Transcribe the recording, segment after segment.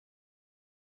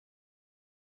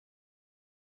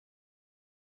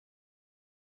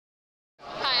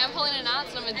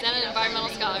a DENIN environmental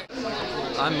scholar.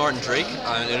 I'm Martin Drake.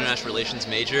 I'm an international relations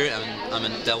major. I'm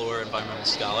a Delaware environmental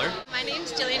scholar. My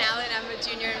name's Jillian Allen. I'm a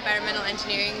junior environmental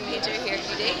engineering major here at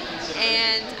UD,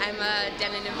 and I'm a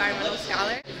DENIN environmental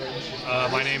scholar.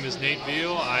 My name is Nate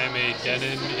Veal. I am a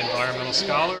DENIN environmental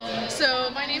scholar. So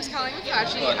my name's Colleen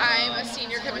McClatchy. I'm a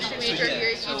senior chemistry major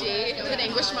here at UD with an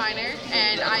English minor,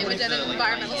 and I'm a DENIN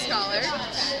environmental scholar.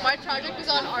 My project was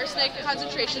on arsenic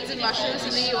concentrations in mushrooms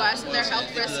in the U.S. and their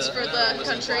health risks for the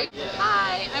country.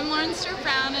 Hi, I'm Lauren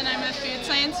Stewart-Brown, and I'm a food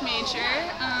science major.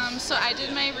 So I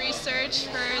did my research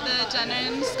for the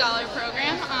DENIN Scholar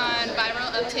Program on viral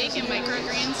uptake in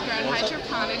microgreens grown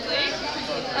hydroponically.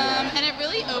 And it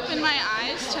really opened my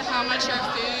eyes to how much our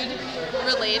food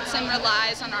relates and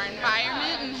relies on our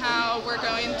environment, and how we're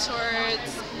going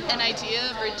towards an idea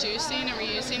of reducing and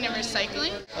reusing and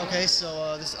recycling. Okay,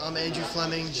 so I'm Andrew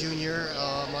Fleming, junior.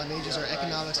 My majors are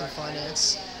economics and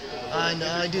finance. And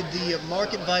I did the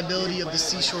market viability of the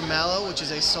seashore mallow, which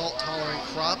is a salt-tolerant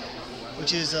crop,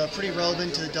 which is pretty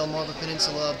relevant to the Delmarva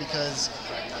Peninsula because,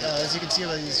 as you can see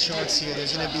by these charts here,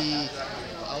 there's going to be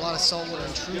a lot of saltwater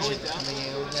intrusion coming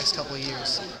in over the next couple of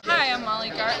years. Hi, I'm Molly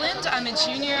Gartland. I'm a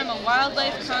junior. I'm a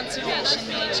wildlife conservation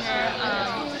major.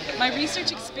 My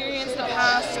research experience the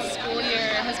past school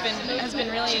year has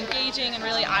been really engaging and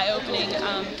really eye-opening.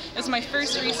 It was my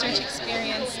first research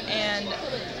experience, and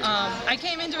I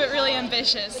came into it really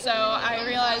ambitious. So I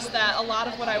realized that a lot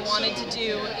of what I wanted to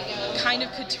do kind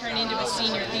of could turn into a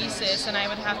senior thesis, and I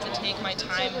would have to take my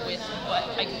time with what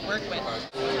I could work with.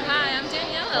 Hi, I'm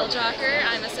Danielle Eldrocker.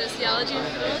 I'm a sociology and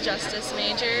criminal justice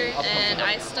major, and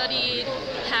I studied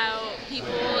how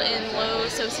people in low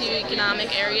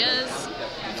socioeconomic areas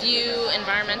view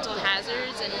environmental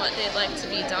hazards and what they'd like to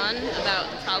be done about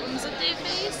the problems that they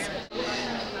face.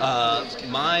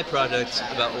 My project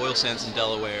about oil sands in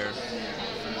Delaware,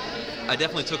 I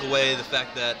definitely took away the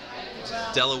fact that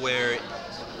Delaware,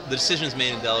 the decisions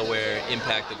made in Delaware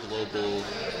impact the global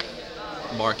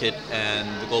market and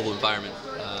the global environment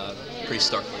pretty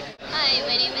starkly. Hi,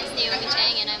 my name is Naomi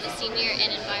Chang, and I'm a senior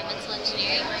in environmental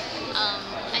engineering.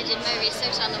 I did my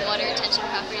research on the water retention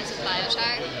properties of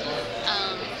biochar.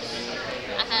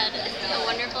 I had a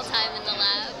wonderful time in the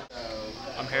lab.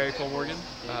 I'm Harry Cole Morgan.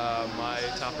 My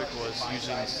topic was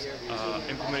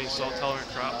implementing salt-tolerant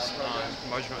crops on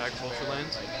marginal agricultural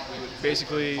lands.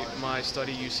 Basically, my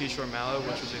study used seashore mallow,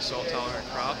 which was a salt-tolerant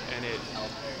crop, and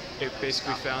it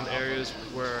basically found areas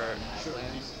where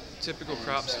typical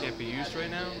crops can't be used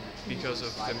right now because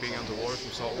of them being underwater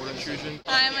from saltwater intrusion.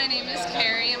 Hi, my name is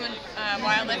Carrie. I'm a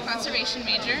wildlife conservation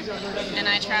major, and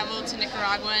I traveled to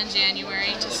Nicaragua in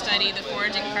January to study the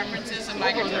foraging preferences of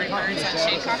migratory birds on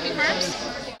shade coffee farms.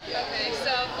 Okay,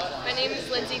 so my name is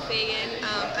Lindsay Fagan.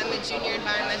 I'm a junior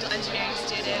environmental engineering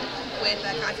student with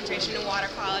a concentration in water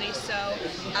quality. So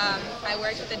I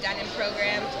worked with the DENIN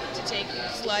program to take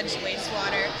sludge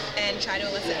wastewater and try to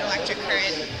elicit an electric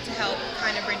current to help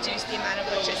kind of reduce the amount of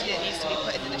electricity that needs to be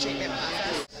put into the treatment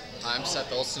process. I'm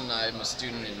Seth Olson. I'm a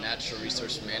student in natural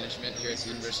resource management here at the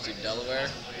University of Delaware,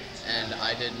 and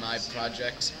I did my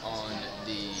project on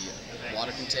the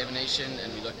water contamination,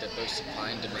 and we looked at both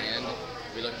supply and demand.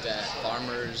 We looked at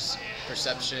farmers'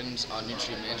 perceptions on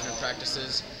nutrient management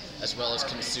practices, as well as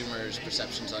consumers'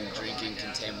 perceptions on drinking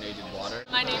contaminated water.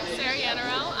 My name is Sarah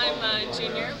Yannerell. I'm a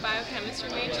junior biochemistry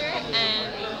major,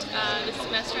 and this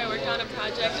semester I worked on a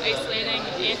project isolating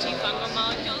antifungal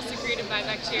molecules secreted by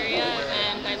bacteria,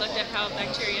 and I looked at how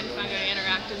bacteria and fungi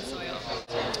interact in soil.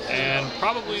 And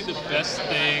probably the best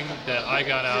thing that I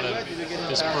got out of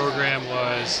this program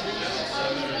was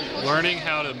learning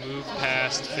how to move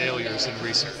past failures in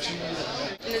research.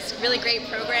 In this really great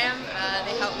program,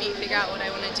 they helped me figure out what I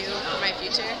want to do for my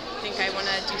future. I think I want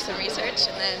to do some research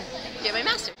and then get my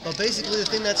master's. Well, basically the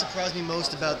thing that surprised me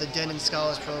most about the DENIN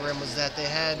Scholars Program was that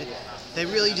they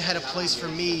really had a place for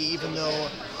me, even though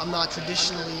I'm not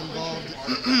traditionally involved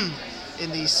in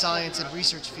the science and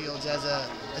research fields as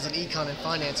an econ and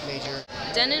finance major.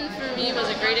 DENIN for me was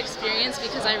a great experience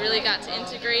because I really got to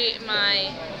integrate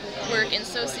my work in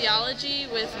sociology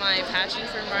with my passion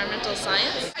for environmental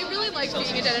science. I really liked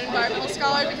being a DENIN environmental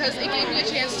scholar because it gave me a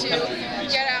chance to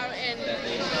get out and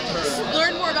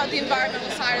learn more about the environmental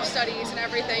side of studies and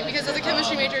everything, because as a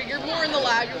chemistry major you're more in the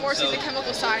lab, you're more seeing the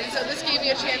chemical side, and so this gave me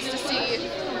a chance to see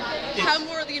how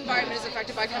more of the environment is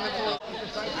affected by chemicals.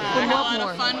 I had a lot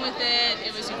of fun with it.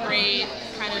 It was a great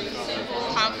kind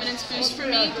of confidence boost for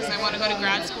me because I want to go to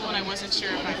grad school and I wasn't sure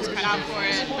if I was cut out for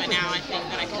it, but now I think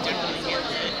that I can definitely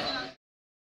handle it.